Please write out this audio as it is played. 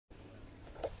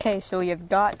Okay, so we have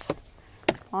got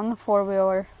on the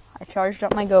four-wheeler. I charged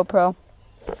up my GoPro.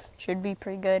 Should be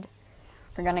pretty good.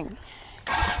 We're gonna...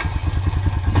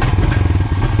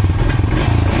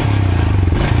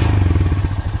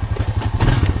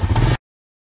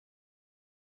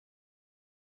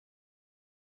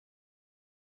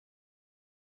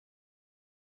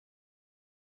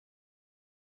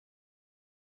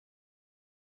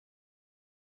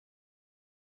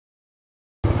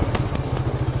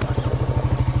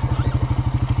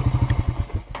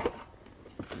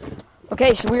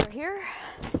 Okay, so we're here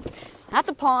at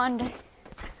the pond.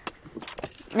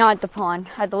 Not at the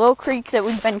pond, at the little creek that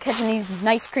we've been catching these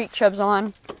nice creek chubs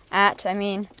on at. I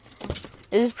mean,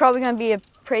 this is probably going to be a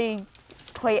pretty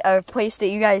place that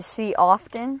you guys see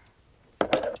often.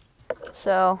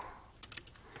 So,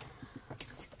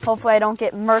 hopefully I don't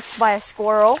get murked by a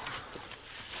squirrel.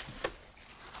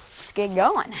 Let's get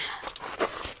going.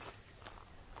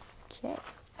 Okay.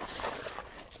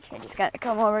 Okay, just got to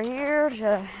come over here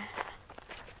to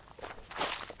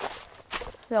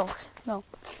little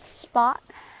spot.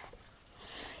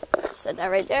 Set that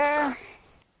right there.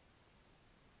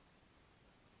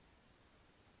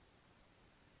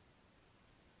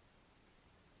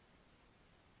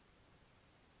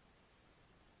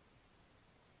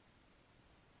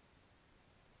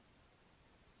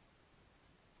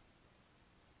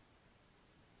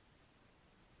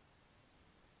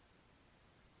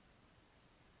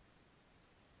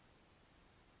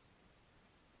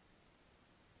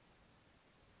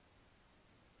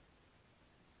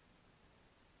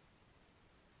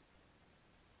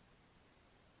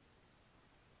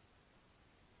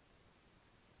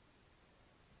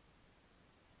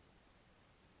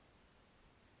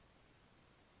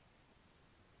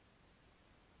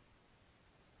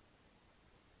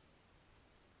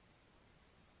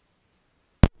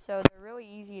 So they're really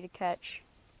easy to catch.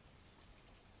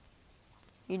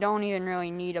 You don't even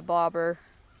really need a bobber,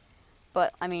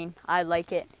 but I mean, I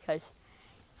like it because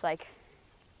it's like,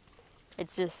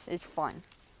 it's fun.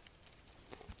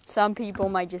 Some people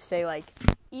might just say like,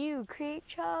 ew, creek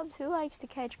chubs? Who likes to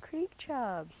catch creek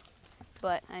chubs?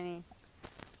 But I mean,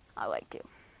 I like to.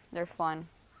 They're fun.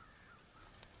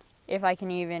 If I can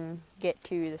even get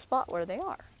to the spot where they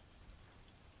are.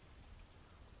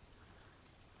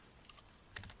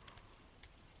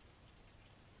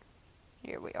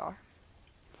 Here we are.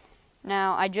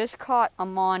 Now, I just caught a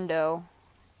mondo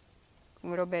a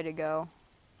little bit ago.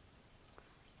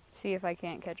 Let's see if I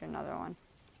can't catch another one.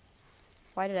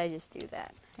 Why did I just do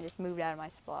that? I just moved out of my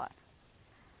spot.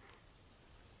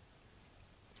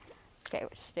 Okay,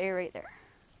 stay right there.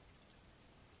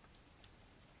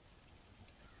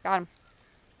 Got him.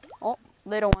 Oh,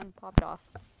 little one popped off.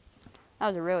 That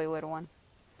was a really little one.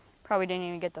 Probably didn't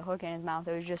even get the hook in his mouth.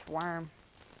 It was just worm.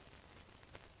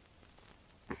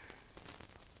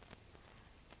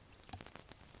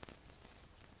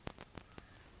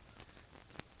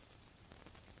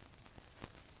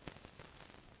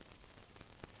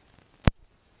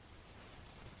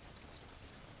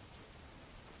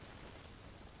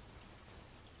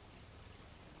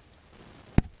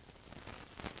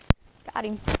 Got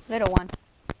him. Little one.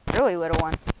 Really little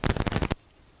one.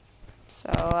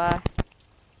 So,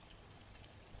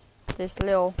 this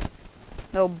little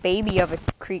baby of a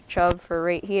creek chub for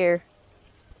right here.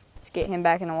 Let's get him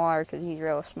back in the water because he's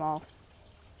real small.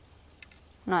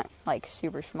 Not like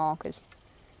super small because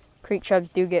creek chubs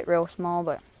do get real small,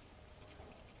 but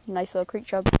nice little creek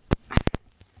chub.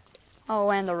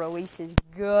 Oh, and the release is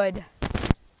good.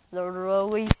 The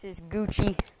release is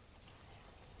Gucci.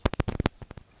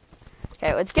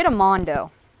 Okay, let's get a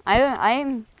mondo.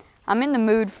 I'm in the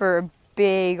mood for a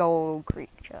big old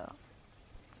creek chub.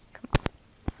 Come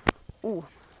on. Ooh.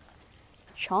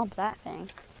 Chomp that thing.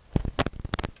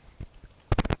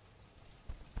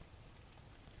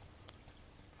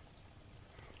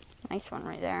 Nice one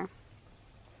right there.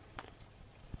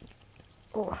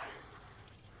 Ooh.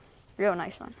 Real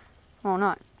nice one. Well,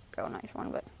 not real nice one,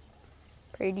 but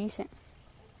pretty decent.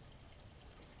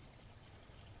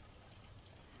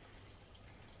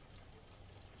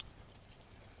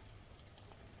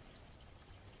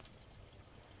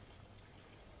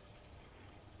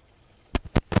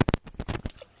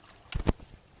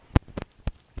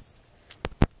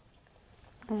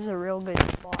 This is a real good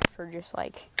spot for just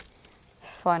like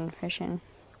fun fishing.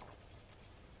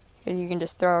 Because you can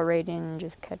just throw it right in and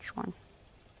just catch one.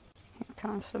 Here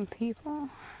come some people.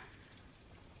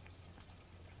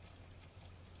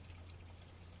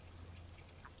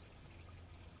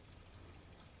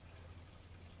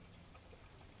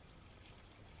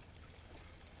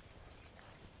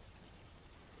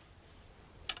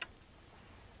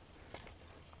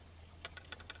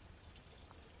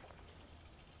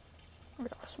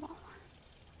 real small.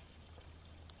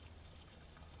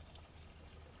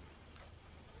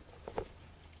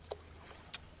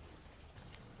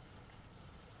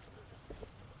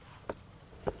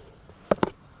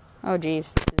 Oh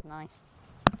geez, this is nice.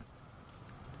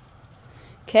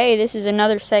 Okay, this is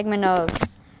another segment of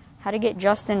how to get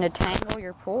Justin to tangle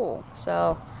your pole.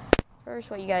 So, first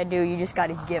what you gotta do, you just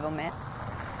gotta give him it.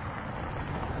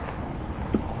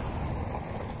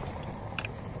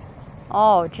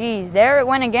 Oh geez, there it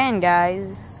went again,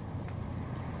 guys.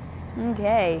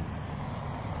 Okay.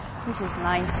 This is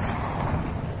nice.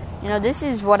 You know, this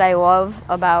is what I love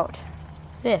about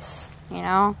this, you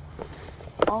know?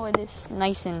 All of this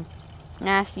nice and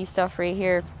nasty stuff right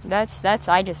here.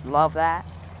 I just love that.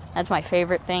 That's my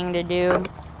favorite thing to do.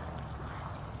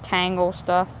 Tangle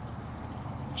stuff.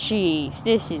 Jeez,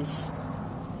 this is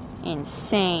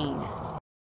insane.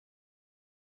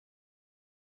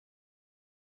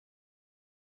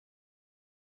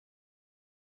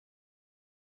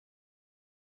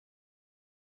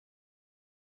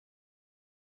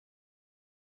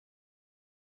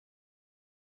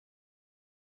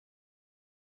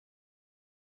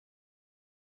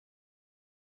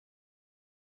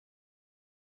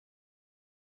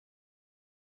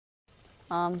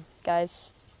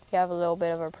 Guys, we have a little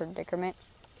bit of a predicament.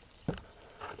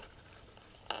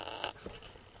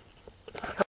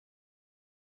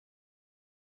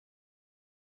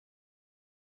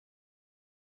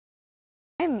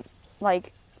 I'm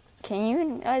like, can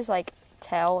you guys like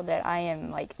tell that I am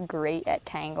like great at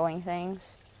tangling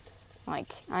things? I'm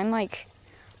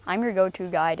your go-to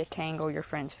guy to tangle your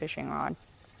friend's fishing rod.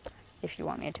 If you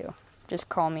want me to, just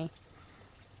call me.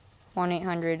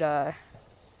 1-800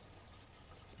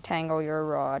 tangle your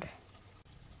rod.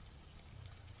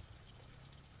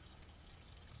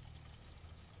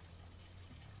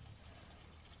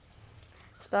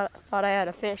 Thought I had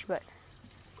a fish, but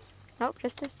nope,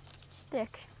 just a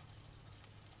stick.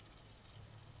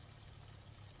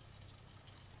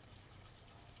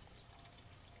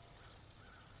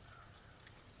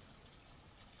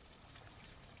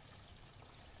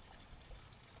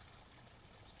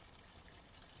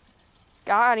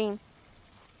 Got him.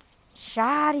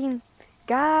 Shot him.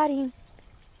 Got him.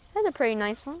 That's a pretty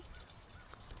nice one.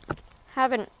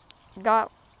 Haven't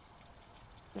got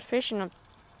the fish in a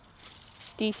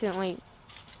decently...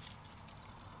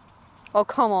 Oh,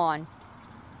 come on.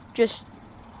 Just...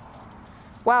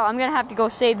 Wow, I'm gonna have to go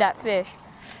save that fish.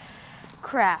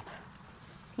 Crap.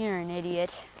 You're an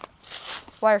idiot.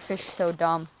 Why are fish so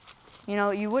dumb? You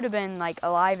know, you would have been, like,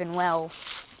 alive and well.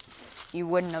 You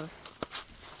wouldn't have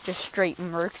just straight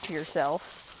murked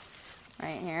yourself.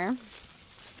 Right here.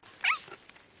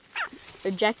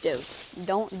 Objective.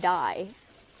 Don't die.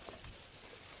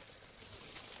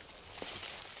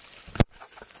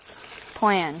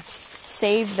 Plan.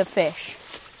 Save the fish.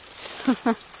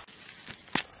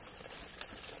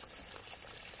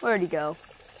 Where'd he go?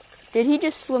 Did he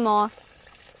just swim off?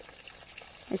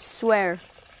 I swear.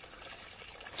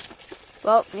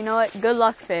 Well, you know what? Good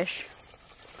luck, fish.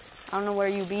 I don't know where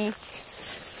you be.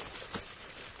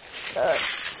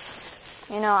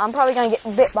 You know, I'm probably gonna get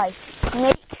bit by a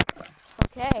snake.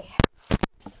 Okay.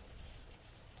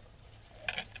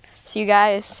 See you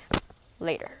guys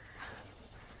later.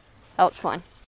 That was fun.